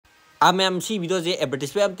Ma'am सी video से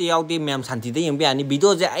advertisement अमते यावदे ma'am शांति दे young यानी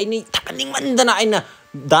video से आइनी थाकनिंग मंदना आइना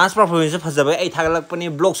डांस परफॉर्मेंस फजबे आई थागलकपने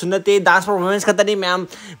ब्लॉग सुनते डांस परफॉर्मेंस खतनी मैम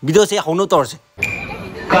वीडियो से हौनो तौरसे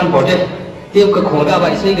कान पोटे तेब का खोगा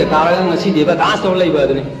बाई सही का तारा ngasi देबा डांस तौर लइबा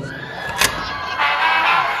दने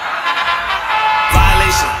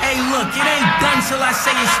violation. Hey look, it ain't done till I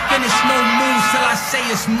say it's finished. No moves till I say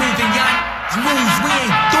it's moving. Y'all moves, we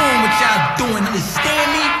ain't doing what y'all doing. Understand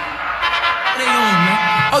me? What they on, man?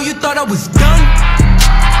 Oh, you thought I was done?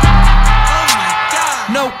 Oh my God.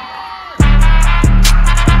 No.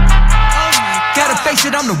 Oh my God. Gotta face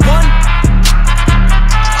it, I'm the one.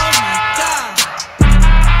 Oh my God.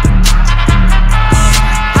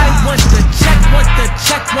 I want the check, want the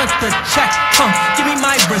check, want the check. Give me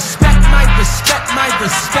my respect, my respect, my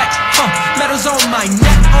respect. Medals on my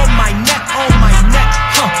neck, on my neck, on my neck.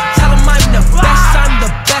 Tell them I'm the best, I'm the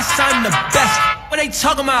best, I'm the best. What they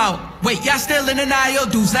talking about? Wait, y'all still in denial?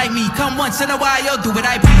 Dudes like me, come once in a while, do what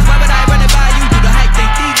I please. Why would I run it by you? Do the hype they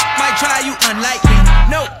think might try you, unlikely.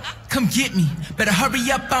 No, come get me. Better hurry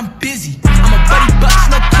up, I'm busy. I'm a buddy bucks,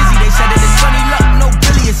 no kizzy. They said it is funny luck, no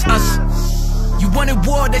really, it's us. You wanted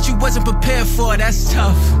war that you wasn't prepared for, that's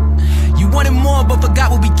tough. You wanted more but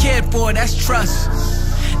forgot what we cared for, that's trust.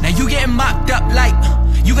 Now you getting mocked up like,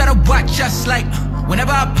 you gotta watch us like,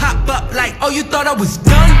 whenever I pop up like, oh you thought I was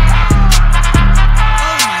done?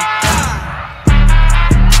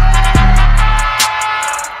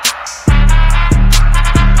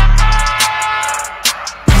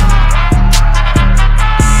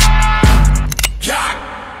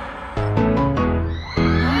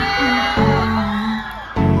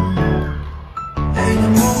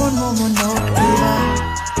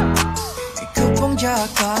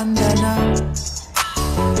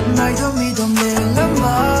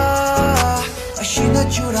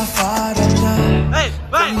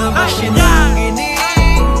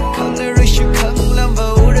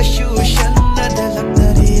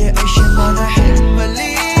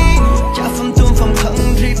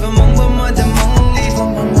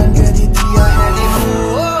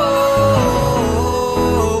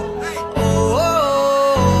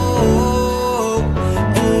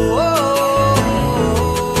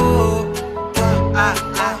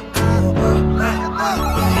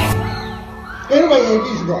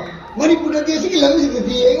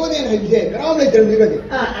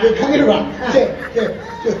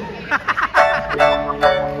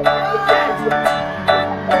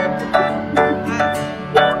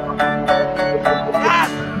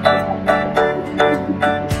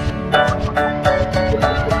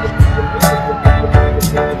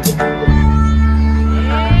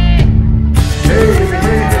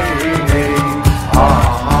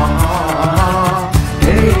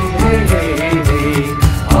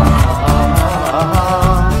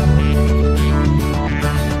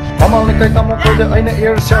 Aina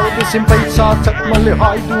air cell the simple sa chak male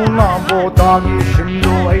hai du na bo da gi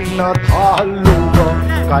shimlu aina thalu ga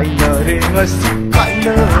kai na re ngasi kai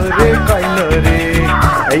na re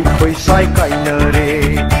ai khoi sai kai na re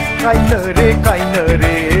ai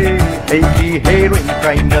di heroin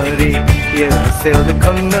kai na re air cell the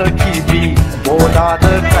khang na ki bi bo da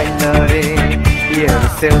da kai na re air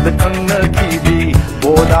cell the khang na ki bi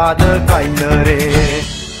bo da da kai na re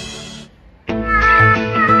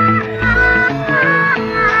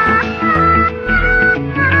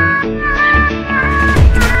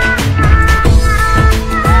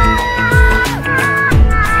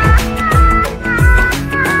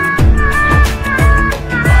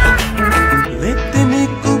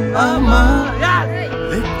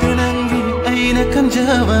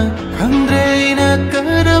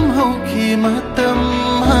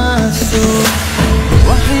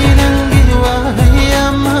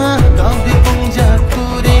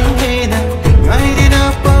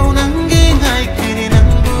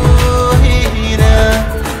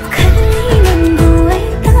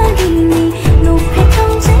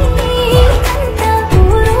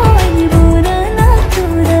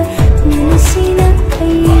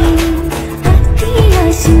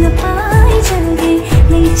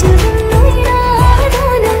Nature,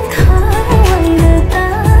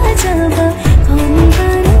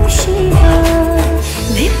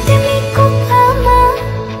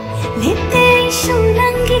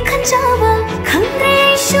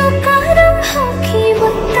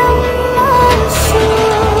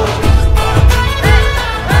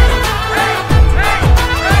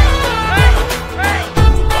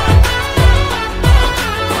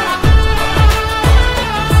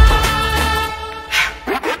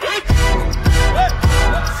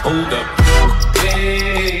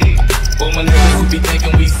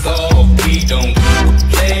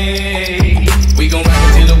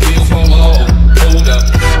 promo. Hold up,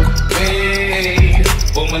 wait.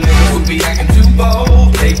 For my niggas who be acting too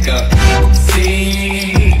bold, take a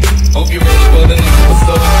seat. Hope you're ready for the next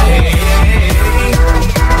episode. Hey.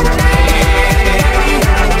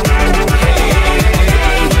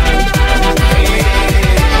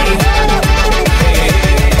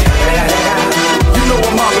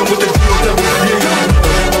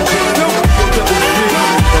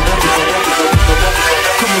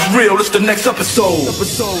 Real, it's the next episode.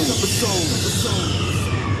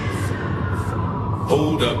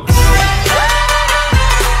 Hold up.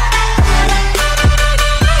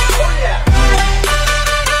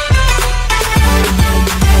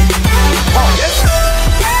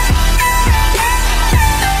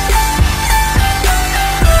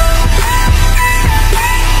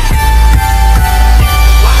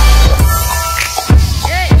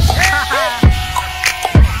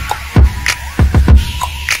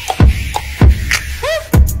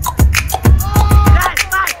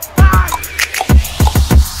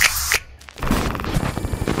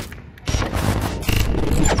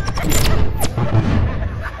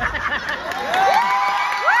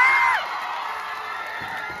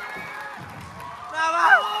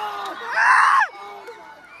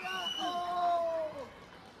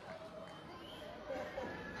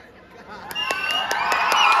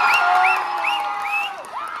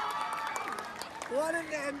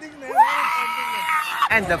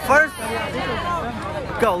 And the first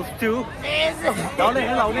goes to and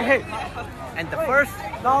the first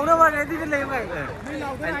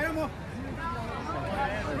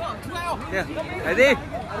yeah, ready?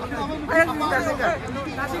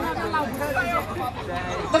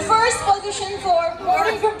 The first position for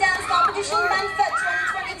Modern Group Dance Competition MANFETE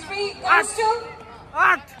 2023 goes to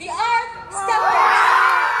the Art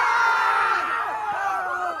Steppers.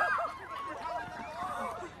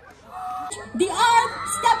 The Art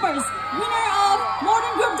Steppers, winner of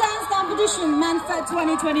Modern Group Dance Competition MANFETE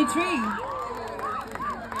 2023.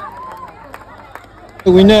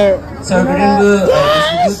 The winner. So we're going to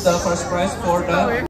distribute the first prize for the